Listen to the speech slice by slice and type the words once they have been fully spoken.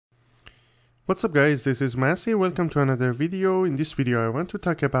What's up guys, this is Massey. Welcome to another video. In this video I want to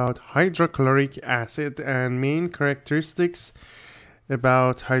talk about hydrochloric acid and main characteristics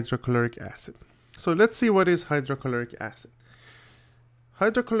about hydrochloric acid. So let's see what is hydrochloric acid.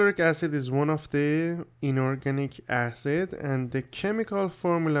 Hydrochloric acid is one of the inorganic acid, and the chemical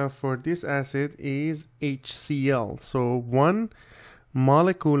formula for this acid is HCl. So one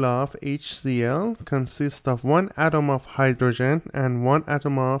molecule of HCl consists of one atom of hydrogen and one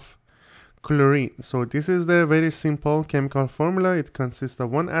atom of chlorine. So this is the very simple chemical formula. It consists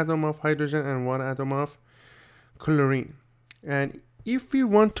of one atom of hydrogen and one atom of chlorine. And if we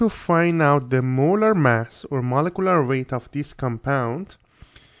want to find out the molar mass or molecular weight of this compound,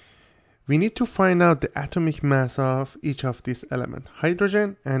 we need to find out the atomic mass of each of these elements,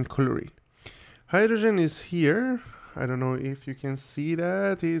 hydrogen and chlorine. Hydrogen is here. I don't know if you can see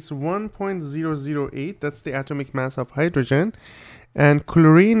that. It's 1.008. That's the atomic mass of hydrogen. And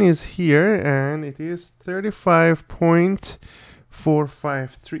chlorine is here, and it is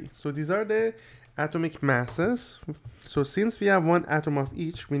 35.453. So these are the atomic masses. So since we have one atom of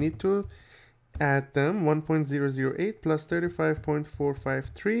each, we need to add them. 1.008 plus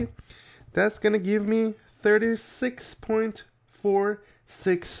 35.453. That's going to give me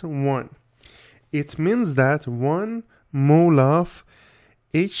 36.461. It means that 1 mole of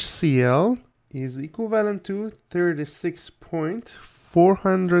HCl is equivalent to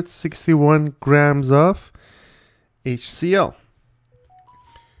 36.461 grams of HCl.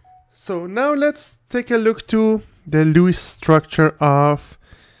 So now let's take a look to the Lewis structure of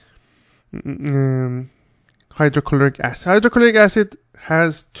hydrochloric acid. Hydrochloric acid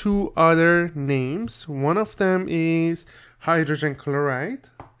has two other names. One of them is hydrogen chloride,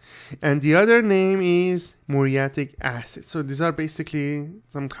 and the other name is muriatic acid. So these are basically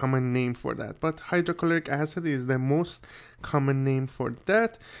some common name for that. But hydrochloric acid is the most common name for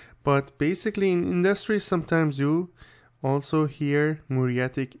that. But basically in industry, sometimes you also hear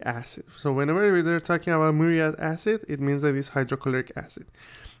muriatic acid. So whenever they're talking about muriatic acid, it means that it's hydrochloric acid.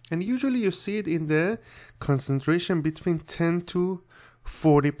 And usually you see it in the concentration between 10 to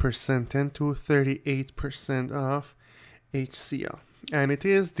 40%, 10 to 38% of HCl. And it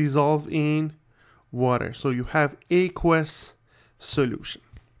is dissolved in water, so you have aqueous solution.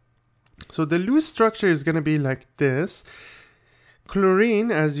 So the Lewis structure is going to be like this.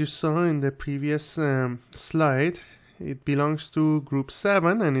 Chlorine, as you saw in the previous slide, it belongs to group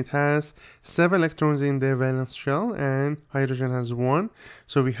 7, and it has 7 electrons in the valence shell, and hydrogen has 1.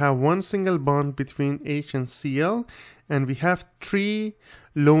 So we have one single bond between H and Cl, and we have 3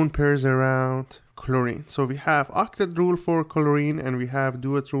 lone pairs around chlorine. So we have octet rule for chlorine, and we have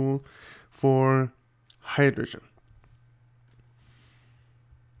duet rule for hydrogen.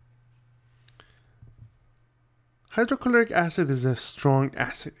 Hydrochloric acid is a strong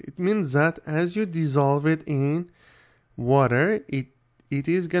acid. It means that as you dissolve it in water, it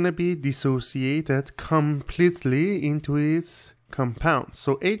is going to be dissociated completely into its compound.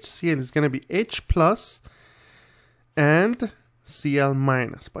 So HCl is going to be H plus and Cl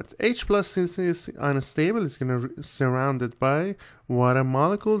minus, but H plus, since it's unstable, is going to surrounded by water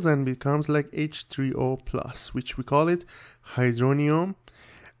molecules and becomes like H3O plus, which we call it hydronium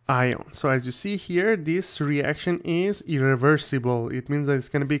ion. So as you see here, this reaction is irreversible. It means that it's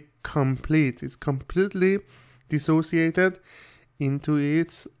going to be complete. It's completely dissociated into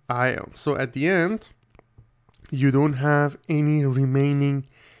its ion. So at the end, you don't have any remaining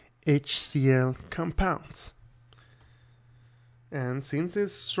HCl compounds. And since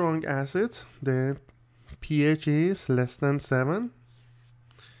it's strong acid, the pH is less than 7.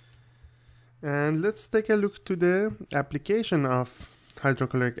 And let's take a look to the application of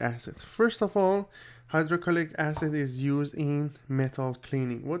hydrochloric acid. First of all, hydrochloric acid is used in metal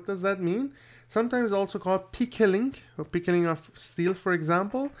cleaning. What does that mean? Sometimes also called pickling, or pickling of steel, for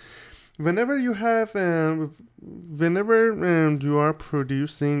example. Whenever you have, you are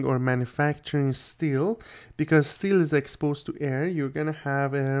producing or manufacturing steel, because steel is exposed to air, you're gonna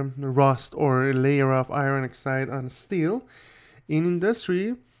have rust or a layer of iron oxide on steel. In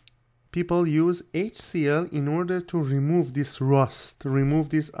industry, people use HCl in order to remove this rust, remove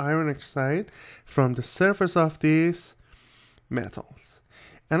this iron oxide from the surface of these metals.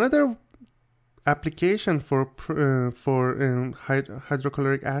 Another application for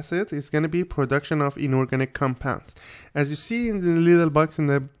hydrochloric acid is going to be production of inorganic compounds. As you see in the little box in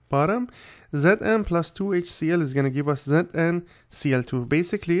the bottom, Zn plus 2HCl is going to give us ZnCl2.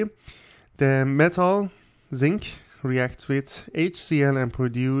 Basically, the metal zinc reacts with HCl and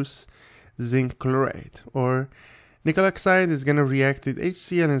produce zinc chloride, or nickel oxide is going to react with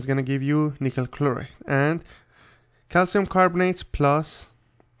HCl and is going to give you nickel chloride, and calcium carbonate plus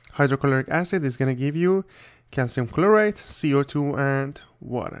hydrochloric acid is going to give you calcium chloride, CO2, and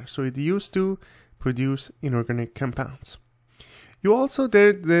water. So it's used to produce inorganic compounds. You also,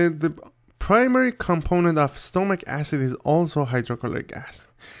 the primary component of stomach acid is also hydrochloric acid.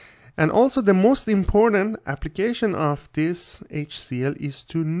 And also the most important application of this HCl is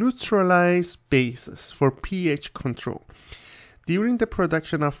to neutralize bases for pH control. During the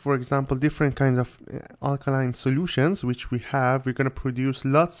production of, for example, different kinds of alkaline solutions, which we're going to produce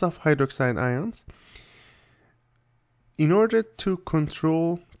lots of hydroxide ions. In order to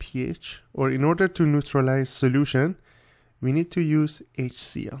control pH, or in order to neutralize solution, we need to use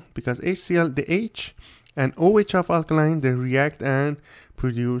HCl, because HCl, the H and OH of alkaline, they react and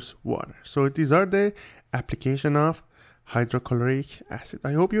produce water. So these are the application of hydrochloric acid.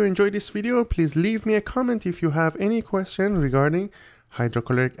 I hope you enjoyed this video. Please leave me a comment if you have any question regarding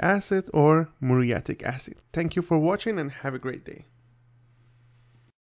hydrochloric acid or muriatic acid. Thank you for watching and have a great day.